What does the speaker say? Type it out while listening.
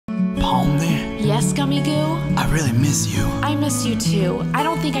POMNE? Yes, Gummy Goo? I really miss you. I miss you too. I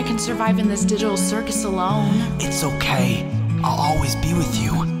don't think I can survive in this digital circus alone. It's okay. I'll always be with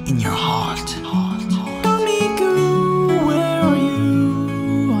you in your heart. Gummy Goo, where are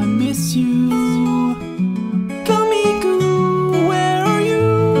you? I miss you. Gummy Goo, where are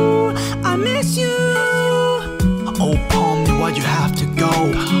you? I miss you. Oh, POMNE, why'd you have to go?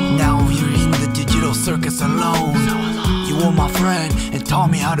 Now you're in the digital circus alone. You were my friend and taught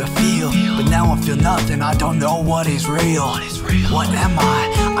me how to feel, but now I feel nothing, I don't know what is real. What am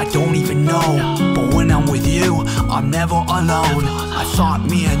I don't even know. But when I'm with you, I'm never alone. I thought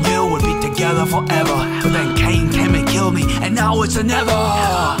me and you would be together forever, but then Cain came and killed me, and now it's a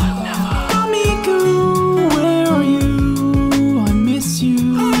never.